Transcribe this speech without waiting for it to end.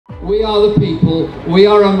We are the people, we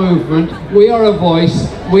are a movement, we are a voice,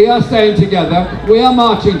 we are staying together, we are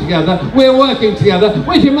marching together, we're working together,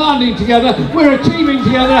 we're demanding together, we're achieving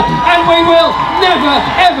together, and we will never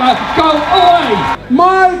ever go away.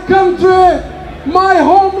 My country, my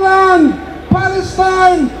homeland,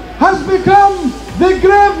 Palestine, has become the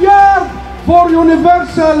graveyard for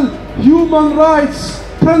universal human rights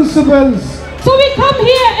principles. So we come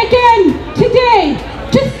here again today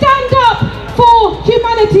to stand up for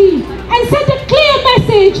humanity and send a clear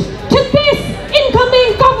message to this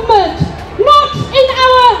incoming government, not in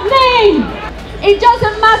our name. It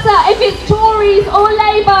doesn't matter if it's Tories or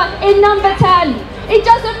Labour in number 10. It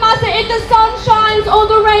doesn't matter if the sun shines or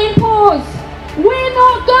the rain pours. We're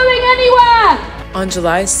not going anywhere. On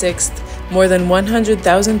July 6th, more than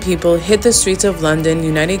 100,000 people hit the streets of London,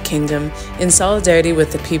 United Kingdom, in solidarity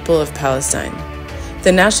with the people of Palestine.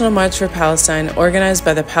 The National March for Palestine, organized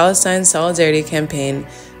by the Palestine Solidarity Campaign,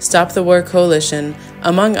 Stop the War Coalition,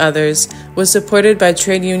 among others, was supported by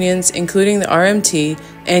trade unions including the RMT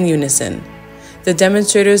and Unison. The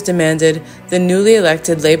demonstrators demanded the newly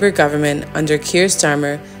elected Labour government under Keir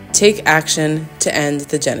Starmer take action to end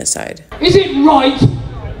the genocide. Is it right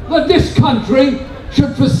that this country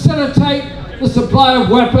should facilitate the supply of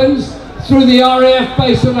weapons through the RAF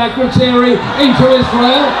base of Akrotiri into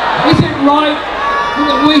Israel? Is it right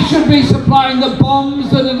that we should be supplying the bombs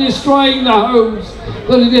that are destroying the homes,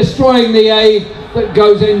 that are destroying the aid that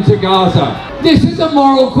goes into Gaza? This is a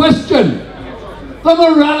moral question. The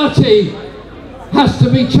morality has to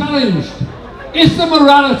be challenged. Is the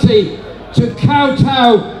morality to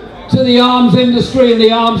kowtow to the arms industry and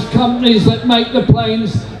the arms companies that make the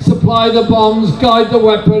planes, supply the bombs, guide the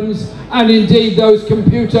weapons, and indeed those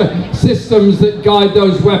computer systems that guide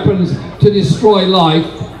those weapons to destroy life?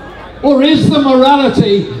 Or is the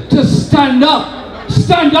morality to stand up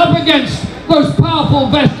against those powerful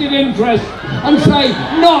vested interests and say,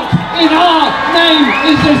 not in our name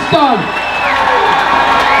is this done?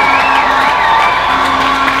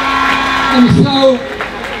 And so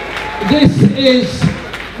this is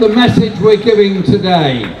the message we're giving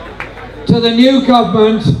today to the new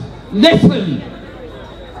government. Listen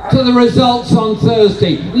to the results on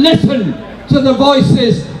Thursday. Listen to the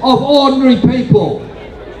voices of ordinary people.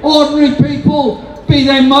 Ordinary people, be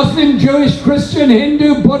they Muslim, Jewish, Christian,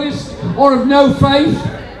 Hindu, Buddhist, or of no faith.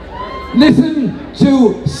 Listen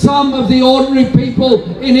to some of the ordinary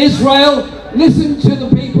people in Israel. Listen to the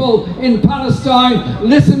people in Palestine.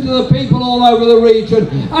 Listen to the people all over the region.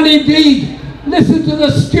 And indeed, listen to the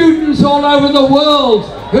students all over the world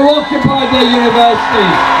who occupied their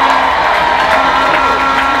universities.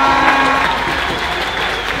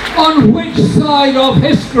 On which side of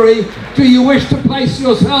history do you wish to place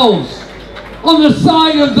yourselves? On the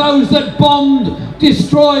side of those that bombed,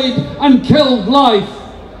 destroyed and killed life?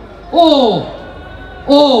 Or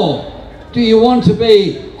do you want to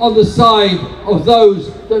be on the side of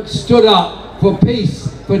those that stood up for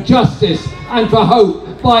peace, for justice and for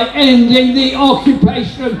hope by ending the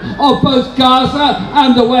occupation of both Gaza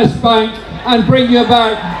and the West Bank and bringing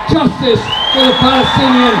about justice for the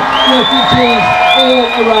Palestinian refugees all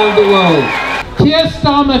around the world? Keir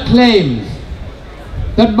Starmer claims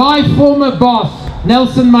that my former boss,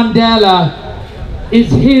 Nelson Mandela, is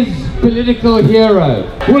his political hero.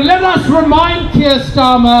 Well, let us remind Keir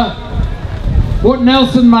Starmer what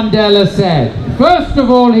Nelson Mandela said. First of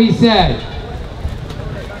all, he said,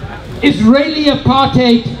 Israeli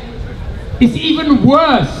apartheid is even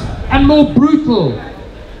worse and more brutal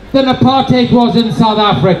than apartheid was in South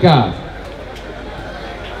Africa.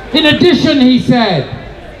 In addition, he said,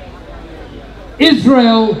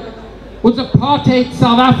 Israel was apartheid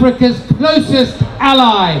South Africa's closest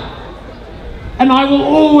ally, and I will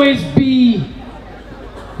always be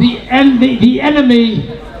the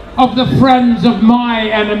enemy of the friends of my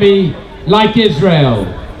enemy, like Israel.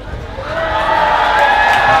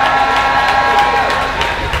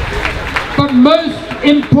 But most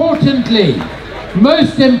importantly,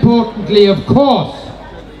 of course,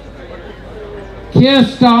 Keir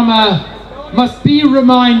Starmer must be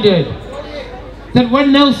reminded that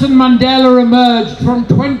when Nelson Mandela emerged from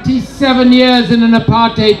 27 years in an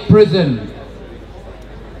apartheid prison,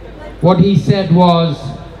 what he said was,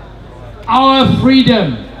 our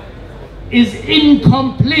freedom is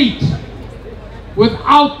incomplete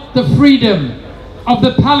without the freedom of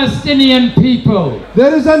the Palestinian people.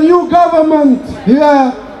 There is a new government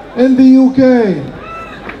here in the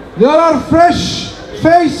UK. There are fresh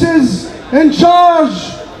faces in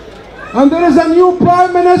charge, and there is a new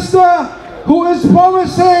Prime Minister who is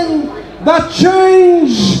promising that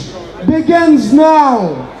change begins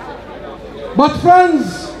now. But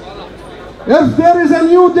friends, If there is a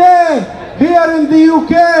new day here in the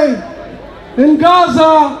UK, in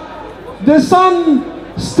Gaza, the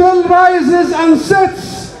sun still rises and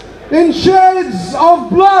sets in shades of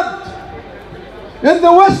blood. In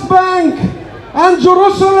the West Bank and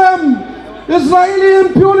Jerusalem, Israeli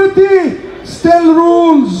impunity still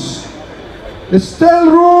rules. It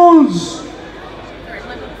still rules.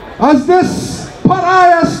 As this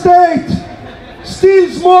pariah state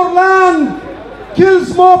steals more land,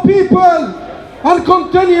 kills more people, and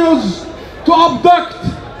continues to abduct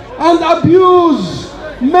and abuse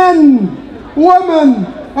men, women,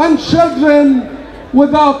 and children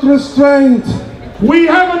without restraint. We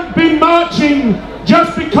haven't been marching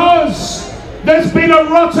just because there's been a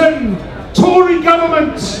rotten Tory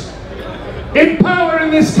government in power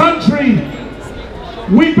in this country.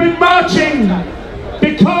 We've been marching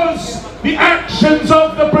because the actions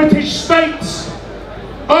of the British state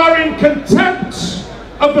are in contempt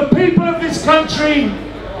of the people of this country,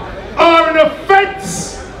 are an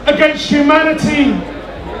offence against humanity,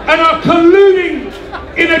 and are colluding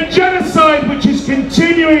in a genocide which is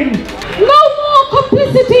continuing. No more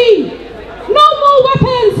complicity! No more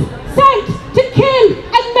weapons sent to kill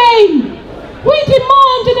and maim! We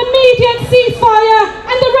demand an immediate ceasefire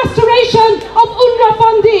and the restoration of UNRWA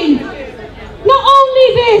funding. Not only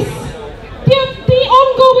this, the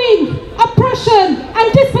ongoing oppression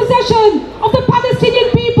and dispossession of the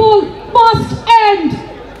Palestinian people must end.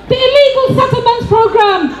 The illegal settlements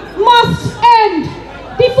program must end.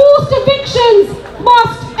 The forced evictions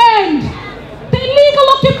must end. The illegal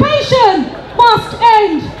occupation must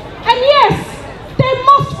end. And yes,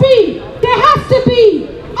 there has to be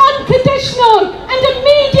unconditional and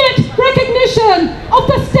immediate recognition of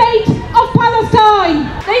the state of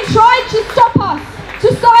Palestine. They tried to stop us,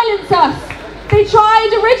 to silence us. They tried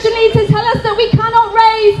originally to tell us that we cannot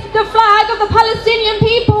raise the flag of the Palestinian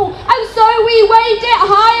people, and so we waved it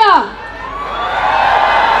higher.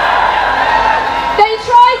 They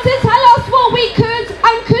tried to tell us what we could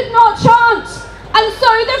and could not chant, and so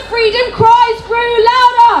the freedom cries grew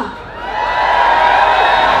louder.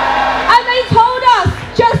 And they told us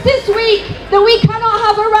just this week that we cannot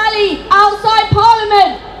have a rally outside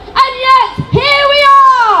Parliament.